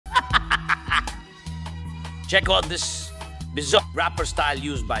Check out this bizarre rapper style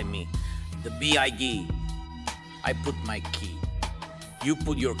used by me. The B.I.G. I put my key. You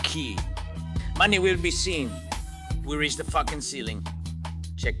put your key. Money will be seen. We reach the fucking ceiling.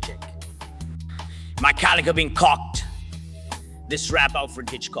 Check, check. My calico being cocked. This rap Alfred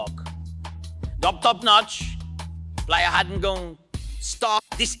Hitchcock. Top notch. Player hadn't gone. Stop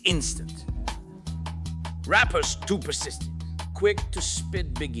this instant. Rappers too persistent. Quick to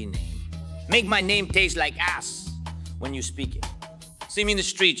spit biggie name. Make my name taste like ass when you speak it. See me in the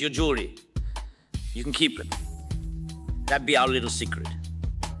street, your jewelry. You can keep it. That be our little secret.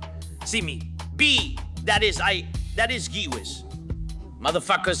 See me, B, that is Giwis.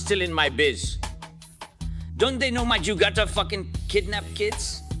 Motherfuckers still in my biz. Don't they know my Jugata fucking kidnap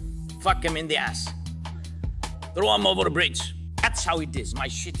kids? Fuck them in the ass. Throw them over the bridge. That's how it is. My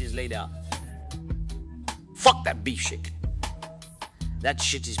shit is laid out. Fuck that beef shit. That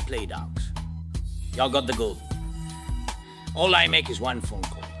shit is played out. Y'all got the gold. All I make is one phone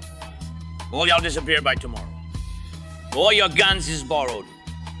call. All y'all disappear by tomorrow. All your guns is borrowed.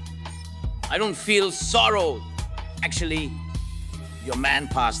 I don't feel sorrow. Actually, your man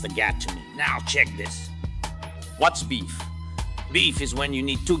passed the gat to me. Now check this. What's beef? Beef is when you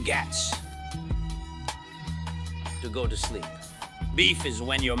need 2 gats to go to sleep. Beef is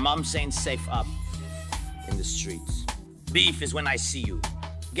when your mom's ain't safe up in the streets. Beef is when I see you.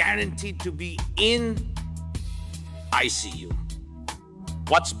 Guaranteed to be in ICU.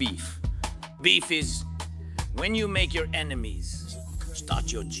 What's beef? Beef is when you make your enemies start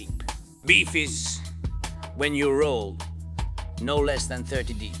your Jeep. Beef is when you roll no less than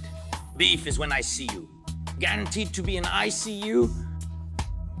 30 deep. Beef is when I see you. Guaranteed to be in ICU.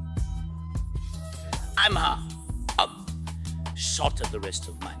 I'm shot at the rest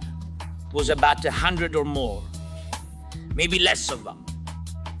of mine. Was about 100 or more. Maybe less of them.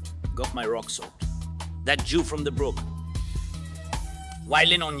 Got my rock salt. That Jew from the brook.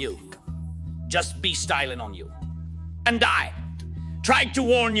 Whiling on you. Just be styling on you. And I tried to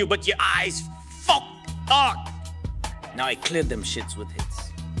warn you, but your eyes fucked up. Now I cleared them shits with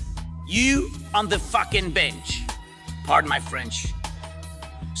hits. You on the fucking bench. Pardon my French.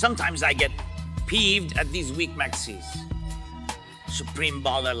 Sometimes I get peeved at these weak maxis. Supreme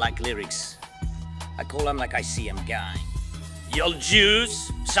baller like lyrics. I call them like I see them guy. Y'all Jews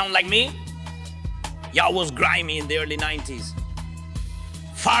sound like me? Y'all was grimy in the early 90s.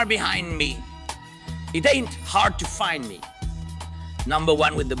 Far behind me. It ain't hard to find me.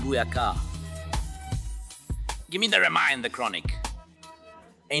 #1 with the booyaka. Give me the remind, the chronic.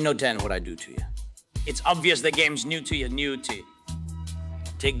 Ain't no telling what I do to you. It's obvious the game's new to you.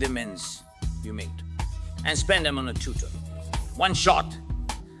 Take the mins you made and spend them on a tutor. One shot,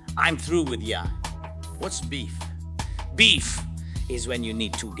 I'm through with ya. What's beef? Beef is when you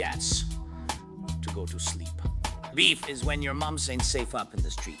need 2 gats to go to sleep. Beef is when your mom's ain't safe up in the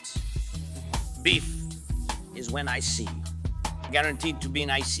streets. Beef is when I see you. Guaranteed to be in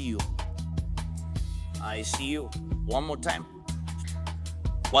ICU. ICU. One more time.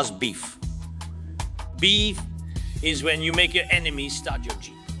 What's beef? Beef is when you make your enemies start your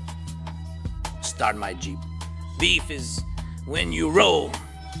Jeep. Start my Jeep. Beef is when you roll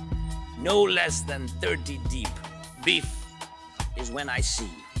no less than 30 deep. Beef is when I see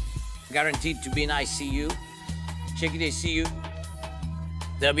you. Guaranteed to be in ICU. Check it, ICU.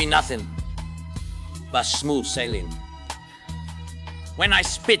 There'll be nothing but smooth sailing. When I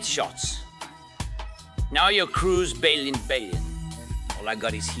spit shots, now your crew's bailing. All I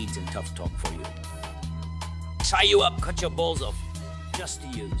got is heat and tough talk for you. Tie you up, cut your balls off, just to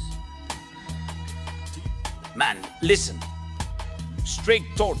use. Man, listen. Straight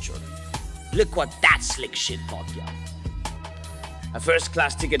torture. Look what that slick shit taught ya. A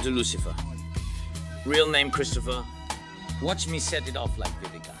first-class ticket to Lucifer. Real name Christopher. Watch me set it off like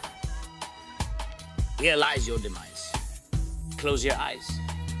Vivica. Here lies your demise. Close your eyes.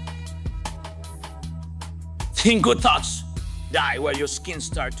 Think good thoughts. Die where your skin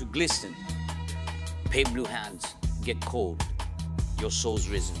start to glisten. Pale blue hands get cold. Your soul's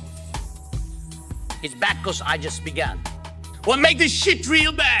risen. It's back 'cause I just began. What make this shit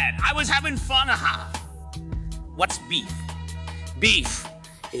real bad? I was having fun, aha. What's beef? Beef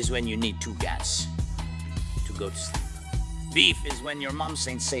is when you need 2 gats to go to sleep. Beef is when your mom's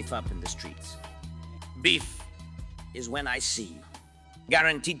ain't safe up in the streets. Beef is when I see you.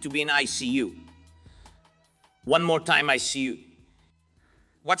 Guaranteed to be in ICU. One more time I see you.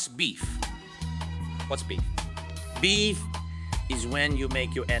 What's beef? What's beef? Beef is when you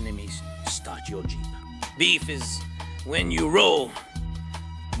make your enemies start your Jeep. Beef is when you roll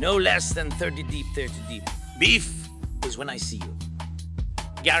no less than 30 deep. Beef is when I see you.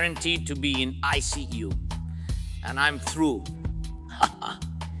 Guaranteed to be in ICU. and I'm through.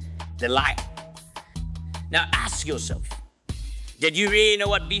 The lie. Now ask yourself, did you really know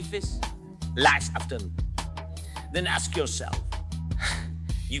what beef is? Last afternoon. Then ask yourself,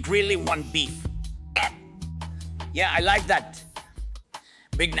 you really want beef? Yeah, I like that.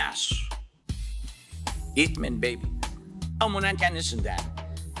 Big Nash. Eat man, baby. Someone can listen that.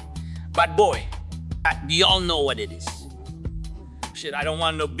 But boy, you all know what it is. Shit, I don't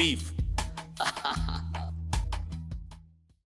want no beef.